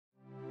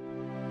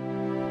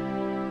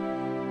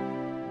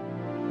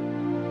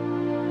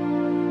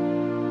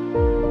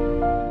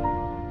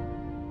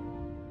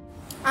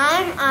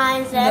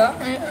Isaac.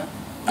 Yeah.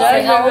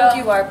 Say how old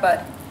you are, bud.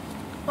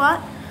 What?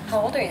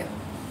 How old are you?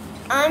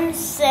 I'm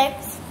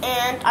 6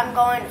 and I'm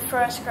going to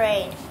 1st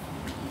grade.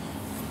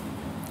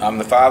 I'm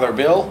the father,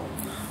 Bill.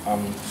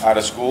 I'm out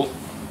of school.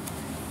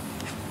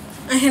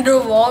 I can do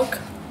walk.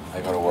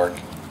 I go to work.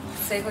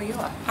 Say who you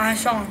are. I'm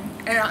Sean,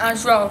 and I'm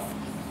 12.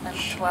 I'm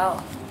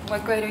 12.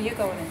 What grade are you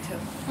going into?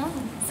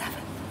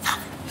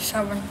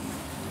 7.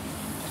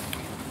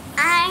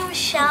 I'm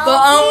Shelby. But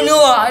I don't know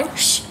why.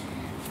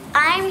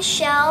 I'm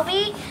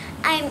Shelby.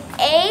 I'm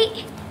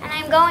 8 and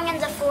I'm going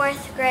into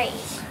 4th grade.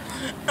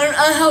 And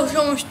I have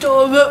so much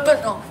to it,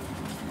 but no.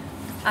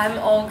 I'm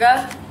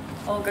Olga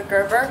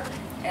Gerber,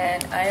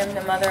 and I am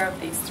the mother of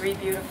these 3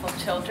 beautiful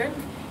children,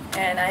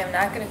 and I am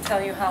not going to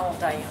tell you how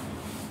old I am.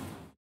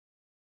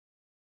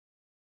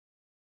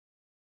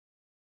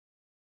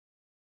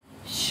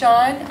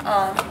 Sean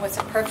was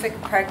a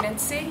perfect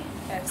pregnancy,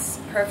 as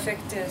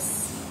perfect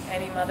as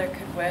any mother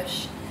could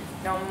wish.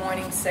 No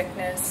morning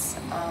sickness,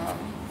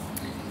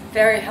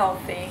 very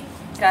healthy.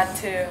 Got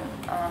to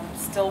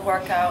still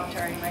work out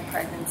during my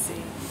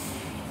pregnancy.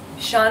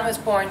 Sean was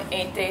born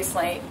 8 days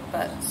late,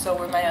 but so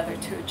were my other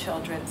 2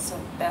 children, so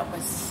that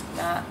was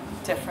not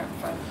different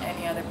from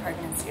any other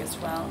pregnancy as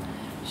well.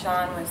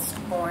 Sean was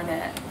born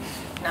at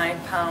 9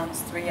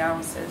 pounds, 3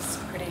 ounces,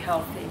 pretty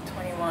healthy,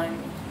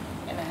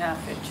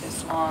 21.5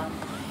 inches long.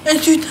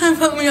 And she time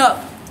put me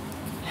up.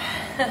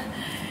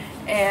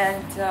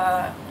 And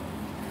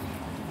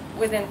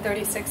within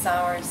 36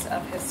 hours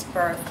of his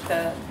birth,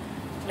 the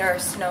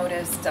nurse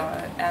noticed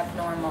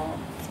abnormal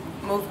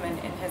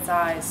movement in his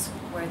eyes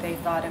where they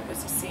thought it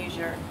was a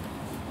seizure.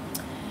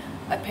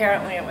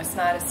 Apparently it was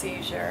not a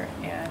seizure,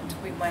 and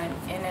we went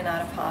in and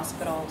out of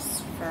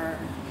hospitals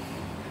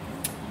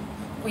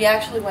we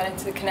actually went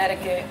into the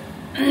Connecticut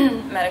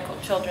Medical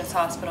Children's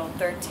Hospital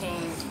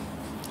 13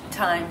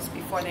 times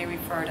before they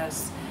referred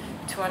us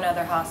to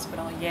another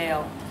hospital,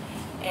 Yale.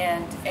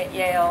 And at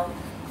Yale,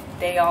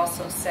 they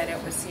also said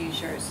it was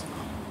seizures.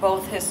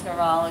 Both his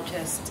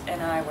neurologist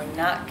and I were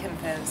not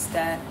convinced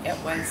that it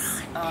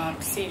was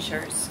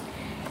seizures,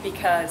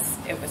 because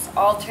it was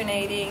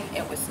alternating.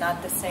 It was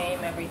not the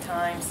same every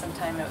time.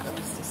 Sometimes it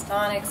was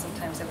dystonic,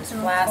 sometimes it was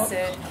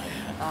flaccid.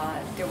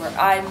 There were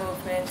eye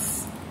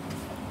movements.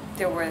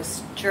 There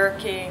was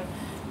jerking.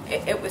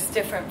 It was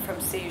different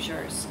from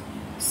seizures.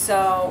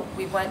 So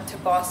we went to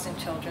Boston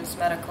Children's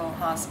Medical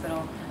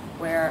Hospital,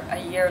 where a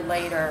year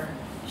later,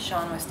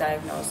 Sean was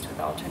diagnosed with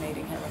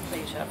alternating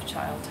hemiplegia of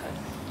childhood.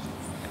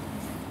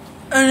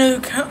 And they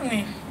kept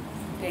me.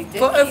 They did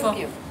Forever. keep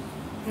you.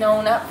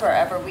 No, not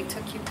forever. We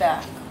took you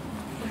back.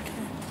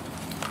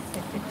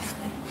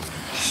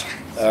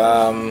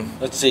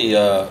 Let's see.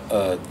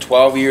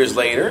 12 years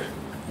later,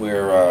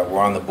 we're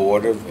on the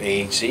board of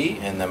AHC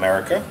in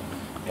America,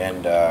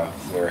 and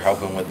we're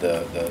helping with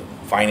the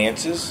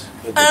finances,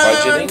 with the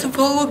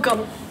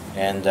budgeting.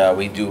 And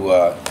we do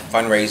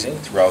fundraising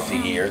throughout the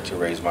year to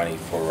raise money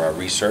for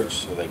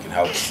research, so they can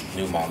help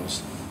new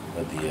moms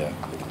with the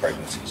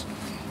pregnancies.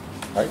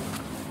 Right?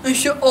 And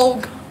she's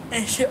old.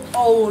 And she's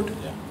old.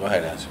 Yeah. Go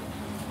ahead, answer.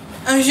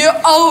 And she's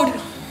old.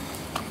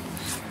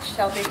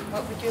 Shelby,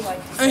 what would you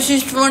like to say? And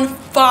she's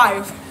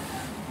 25.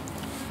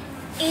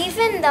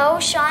 Even though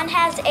Sean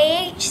has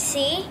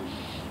AHC,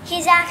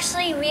 he's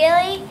actually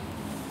really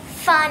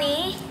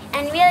funny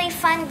and really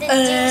fun to do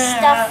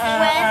stuff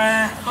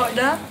with. Like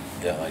that?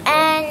 Yeah, like that.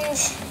 And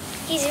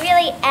he's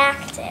really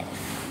active.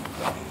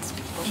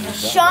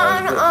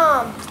 Sean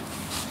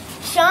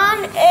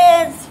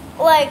is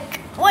like,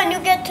 when you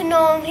get to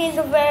know him, he's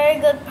a very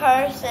good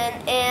person,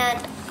 and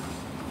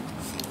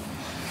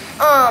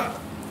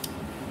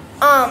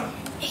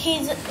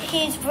he's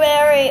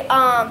very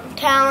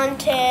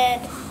talented,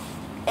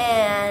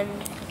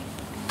 and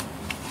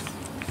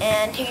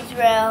he's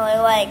really,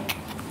 like,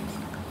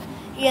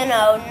 you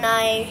know,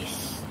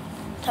 nice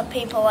to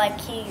people like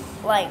he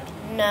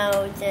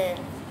knows and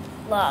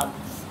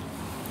loves.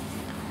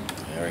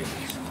 Very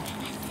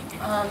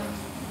nice.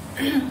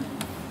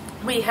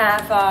 We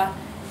have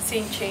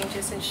seen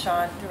changes in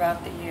Sean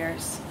throughout the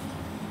years.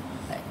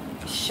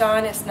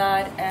 Sean is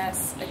not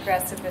as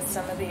aggressive as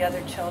some of the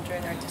other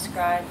children are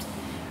described.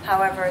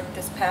 However,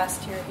 this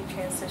past year he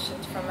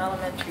transitioned from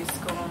elementary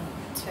school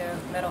to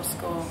middle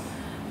school,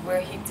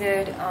 where he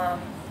did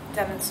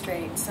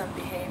demonstrate some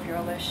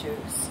behavioral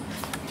issues.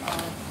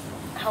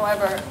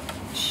 However,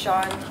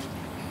 Sean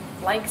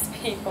likes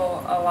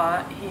people a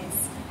lot.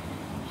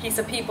 He's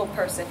a people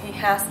person. He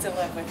has to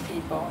live with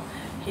people.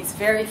 He's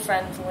very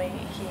friendly.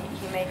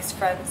 He makes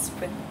friends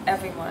with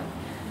everyone.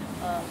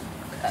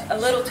 A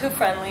little too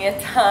friendly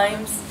at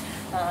times.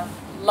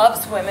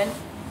 Loves women.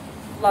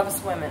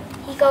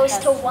 He goes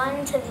to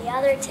one, to the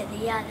other, to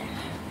the other.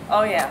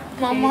 Oh yeah,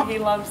 Mama, he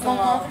loves them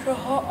all.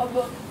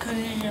 Mama,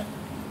 Khadija.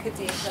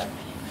 Khadija.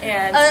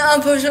 And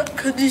I'm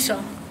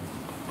Khadija.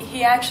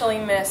 he actually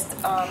missed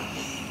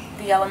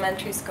the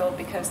elementary school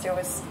because there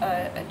was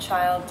a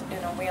child in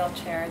a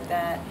wheelchair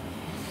that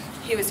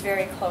he was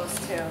very close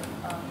to.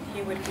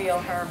 He would wheel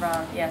her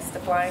around. Yes, the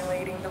blind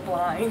leading the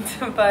blind.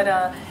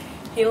 But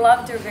He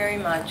loved her very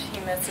much. He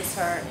misses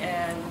her,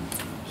 and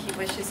he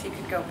wishes he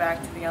could go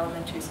back to the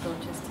elementary school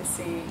just to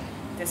see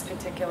this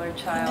particular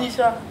child.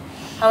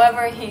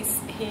 However, he's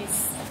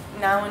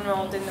now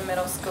enrolled in the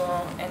middle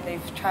school, and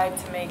they've tried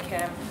to make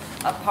him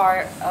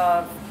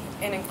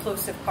an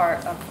inclusive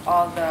part of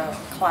all the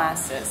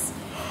classes.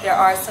 There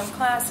are some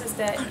classes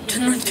that he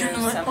can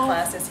do, some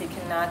classes he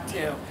cannot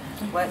do.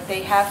 What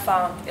they have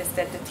found is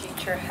that the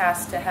teacher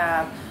has to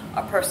have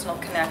a personal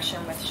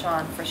connection with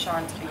Sean for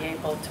Sean to be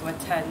able to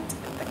attend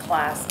the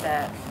class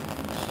that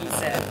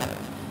he's in.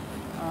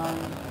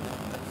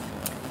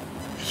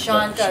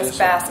 Sean does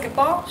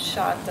basketball,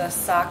 Sean does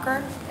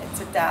soccer.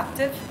 It's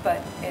adaptive,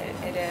 but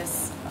it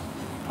is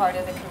part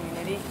of the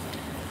community.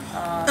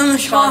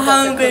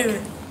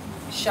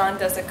 Sean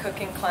does a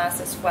cooking class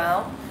as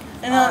well.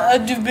 And I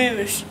do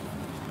babies.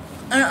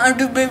 And I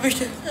do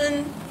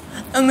babysitting.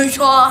 And we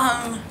try to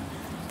have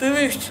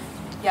babies.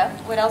 Yeah.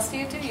 What else do?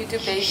 You do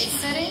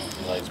babysitting?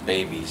 He likes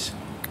babies.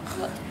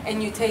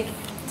 And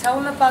tell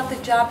him about the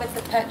job at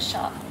the pet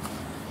shop.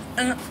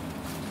 And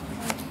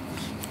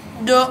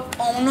the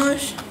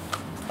owners,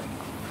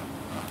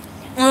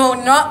 well,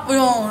 not the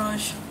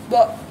owners,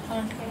 but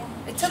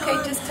it's okay.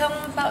 Just tell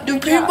him about the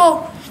your people.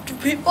 job. The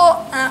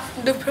people at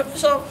the pet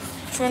shop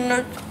from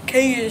the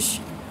cages.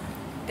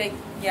 The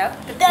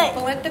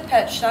people at the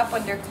pet shop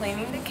when they're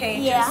cleaning the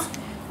cages. Yeah.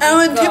 And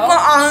when people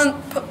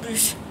aren't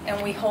puppies.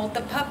 And we hold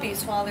the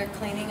puppies while they're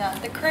cleaning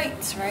out the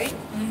crates, right?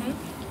 Mm-hmm.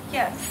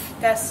 Yes,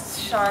 that's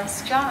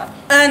Sean's job.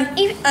 And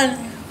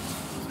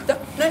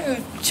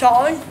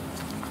Charlie.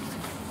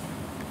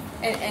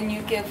 And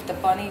you give the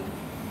bunny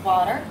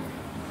water.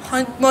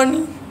 Hi,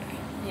 bunny.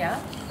 Yeah.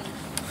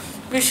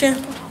 We say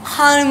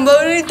hi,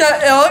 bunny,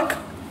 to Eric.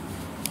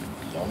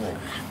 Don't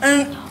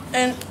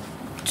And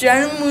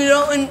Jen, we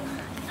don't.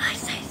 I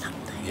say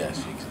something. Yes,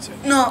 you can say.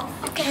 No.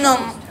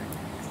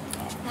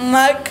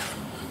 Mike,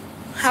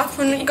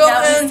 having to go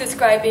now in. he's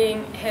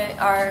describing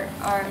our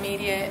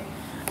immediate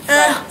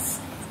friends.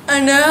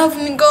 And they're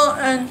having to go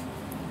and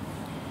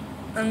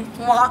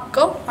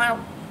go out.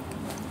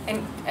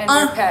 And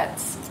their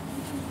pets.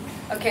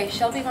 Okay,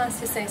 Shelby wants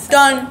to say something.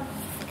 Done.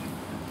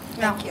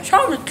 Thank you.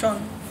 Charlotte's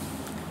done.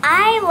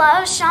 I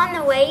love Sean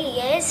the way he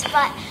is,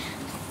 but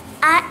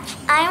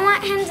I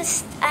want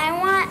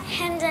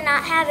him to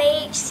not have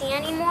AHC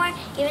anymore,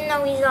 even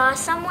though he's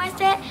awesome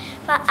with it.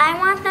 But I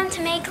want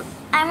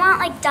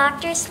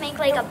doctors to make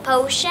like a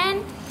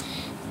potion,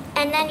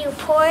 and then you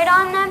pour it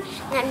on them,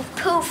 and then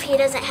poof, he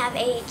doesn't have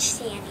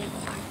AHC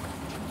anymore.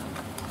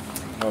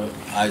 No,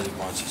 Isaac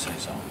wants to say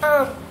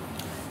something.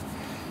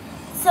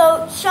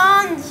 So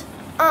Sean's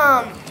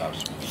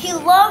he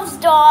loves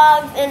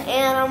dogs and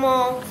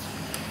animals,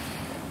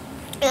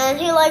 and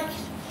he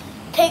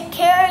take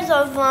care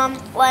of them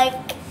like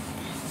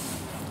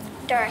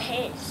They're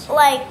his.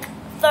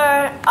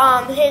 they're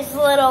his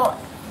little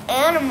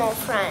animal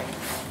friends.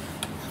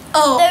 They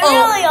Oh.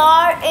 really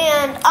are,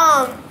 and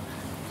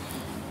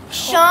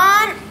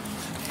Sean,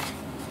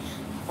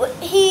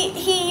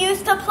 he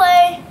used to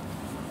play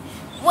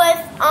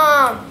with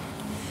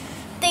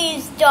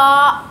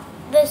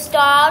this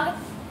dog.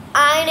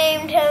 I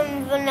named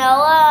him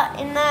Vanilla,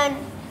 and then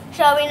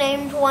Shelby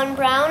named one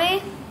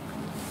Brownie.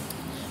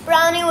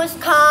 Brownie was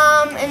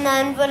calm, and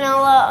then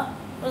Vanilla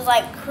was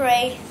like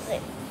crazy.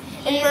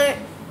 And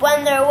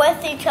when they're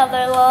with each other,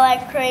 they're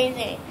like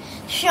crazy.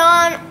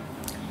 Sean,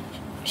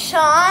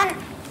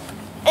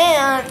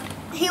 and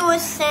he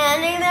was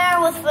standing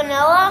there with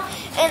Vanilla,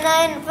 and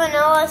then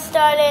Vanilla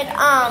started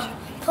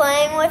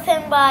playing with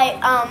him by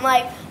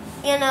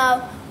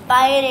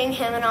biting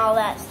him and all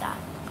that stuff.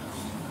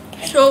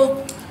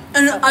 So,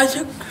 and I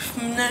took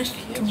next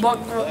to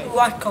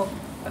Wacko.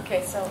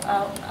 Okay, so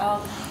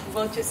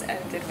we'll just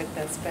end it with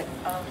this, but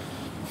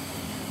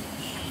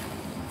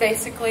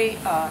basically,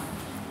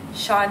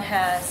 Sean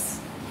has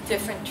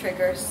different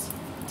triggers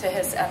to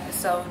his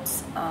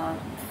episodes.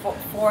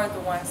 For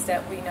the ones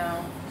that we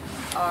know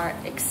are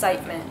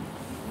excitement,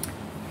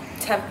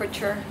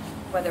 temperature,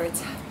 whether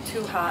it's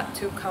too hot,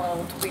 too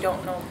cold. We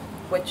don't know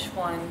which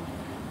one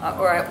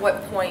or at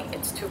what point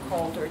it's too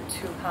cold or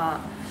too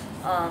hot.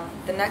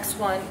 The next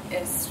one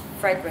is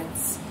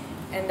fragrance,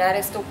 and that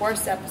is the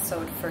worst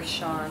episode for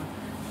Sean.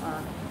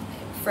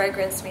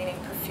 Fragrance meaning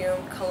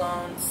perfume,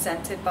 cologne,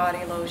 scented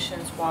body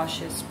lotions,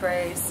 washes,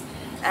 sprays,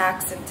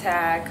 Axe and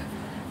Tag,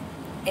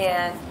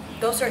 and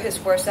those are his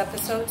worst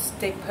episodes.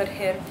 They put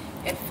him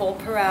in full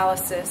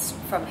paralysis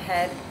from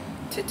head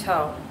to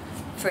toe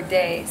for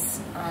days.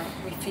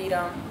 We feed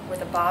him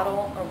with a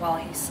bottle or while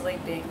he's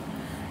sleeping.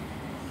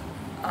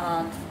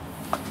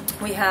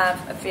 We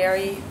have a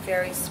very,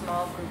 very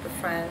small group of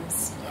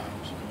friends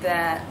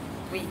that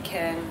we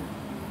can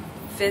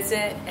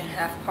visit and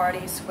have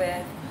parties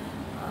with.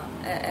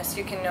 As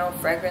you can know,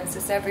 fragrance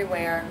is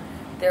everywhere.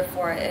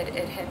 Therefore,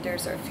 it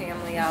hinders our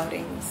family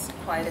outings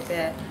quite a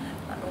bit.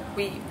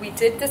 We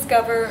did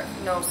discover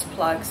nose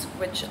plugs,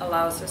 which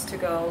allows us to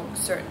go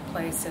certain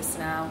places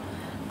now.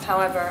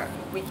 However,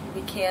 we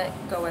can't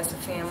go as a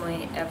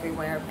family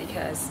everywhere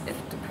because if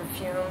the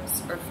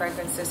perfumes or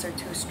fragrances are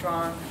too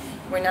strong,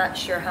 We're not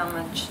sure how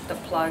much the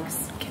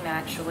plugs can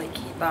actually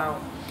keep out.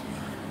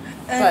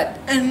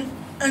 And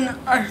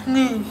I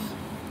sneeze.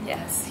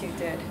 Yes, you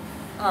did.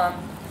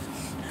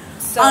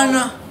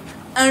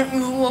 And we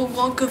were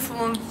walking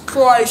from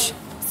twice.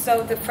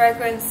 So the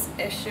fragrance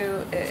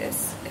issue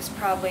is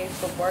probably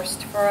the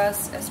worst for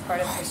us as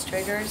part of his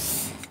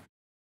triggers.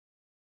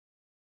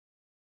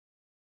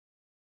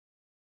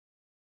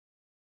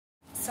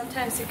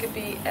 Sometimes it could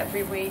be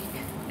every week,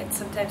 and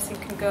sometimes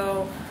it can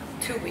go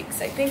 2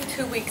 weeks. I think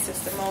 2 weeks is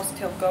the most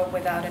he'll go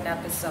without an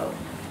episode.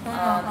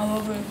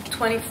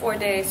 24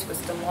 days was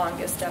the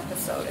longest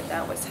episode, and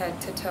that was head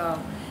to toe.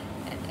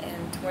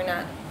 And we're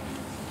not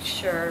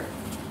sure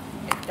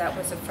if that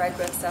was a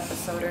fragrance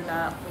episode or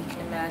not. We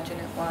can imagine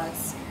it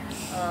was.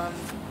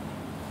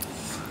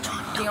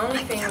 The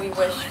only thing we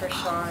wish for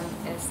Sean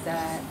is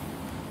that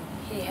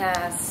he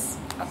has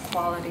a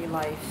quality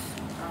life,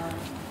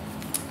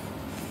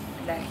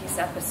 that he's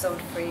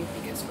episode free,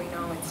 because we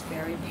know it's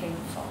very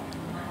painful.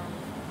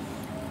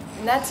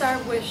 And that's our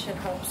wish and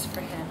hopes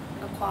for him,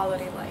 a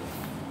quality life.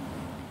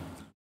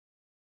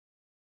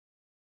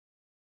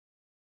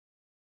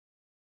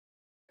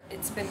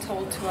 It's been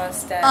told to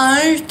us that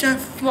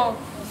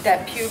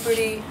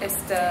puberty is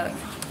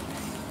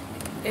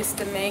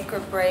the make or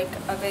break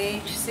of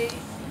AHC,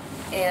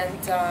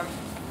 and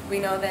we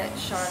know that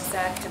Sean's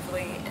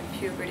actively in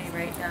puberty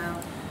right now.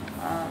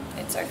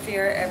 It's our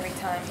fear every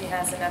time he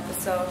has an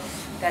episode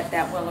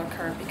that will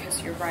occur,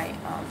 because you're right.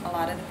 A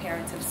lot of the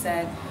parents have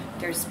said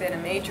there's been a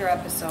major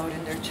episode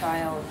in their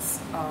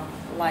child's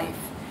life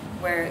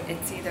where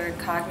it's either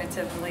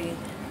cognitively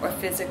or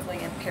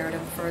physically impaired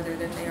them further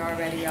than they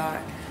already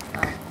are.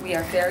 We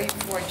are very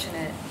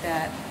fortunate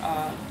that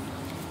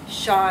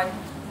Sean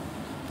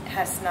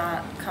has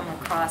not come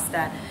across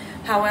that.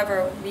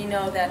 However, we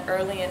know that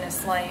early in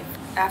his life,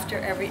 after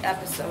every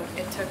episode,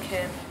 it took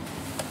him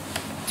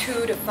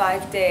 2 to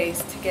 5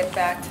 days to get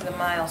back to the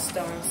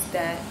milestones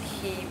that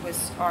he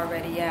was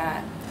already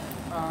at.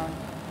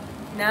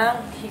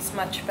 Now he's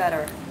much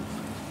better.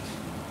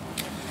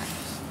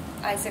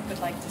 Isaac would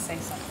like to say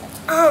something.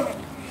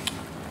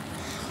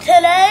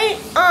 Today,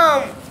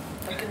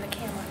 look in the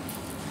camera.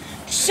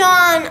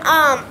 Sean,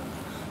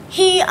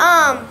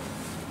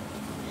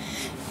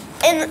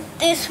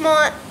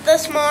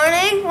 this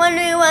morning when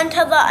we went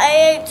to the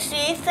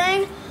AHC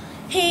thing,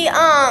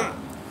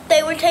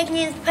 they were taking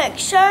his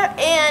picture,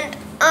 and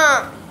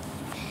a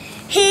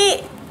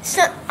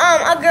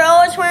girl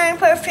was wearing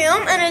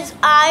perfume, and his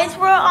eyes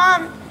were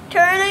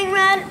turning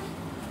red.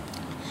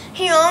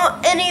 He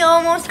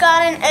almost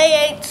got an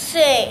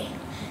AHC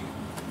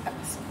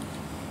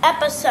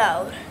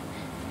episode.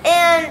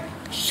 And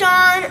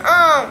Sean,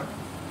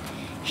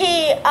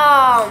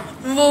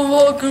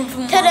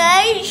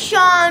 today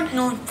Sean,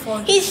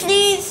 he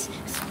sneezed.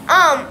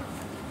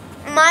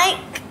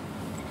 Mike,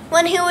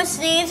 when he was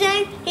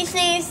sneezing, he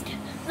sneezed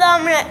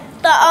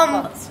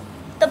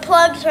the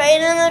plugs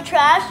right in the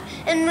trash,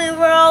 and we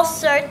were all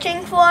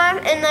searching for him,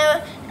 and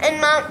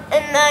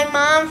my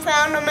mom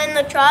found them in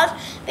the trash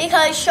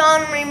because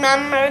Sean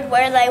remembered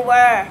where they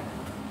were.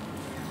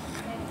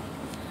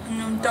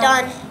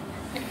 Done.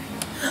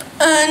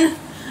 And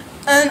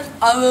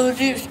I will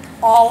do this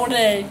all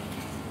day.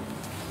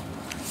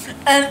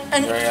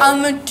 And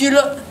I'm a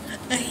dealer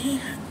in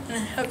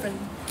heaven.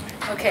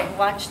 Okay,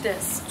 watch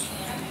this.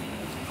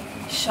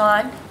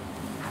 Sean,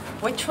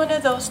 which one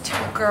of those 2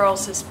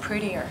 girls is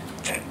prettier?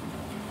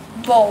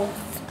 Both.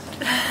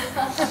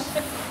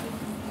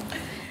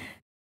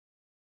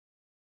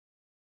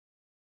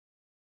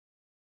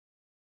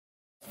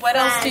 What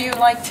else do you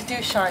like to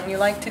do, Sean? You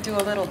like to do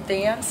a little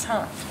dance,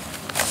 huh?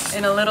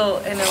 In a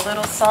little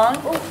song?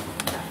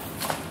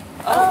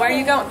 Oh, where are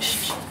you going?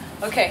 Shh.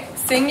 Okay,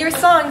 sing your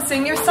song,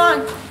 sing your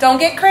song. Don't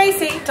get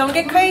crazy, don't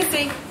get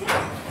crazy.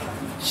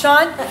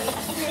 Sean,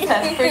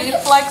 pretty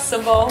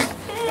flexible.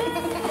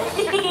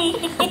 Can you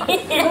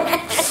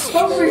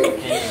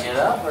get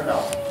up or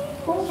no?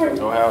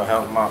 Go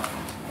help him up.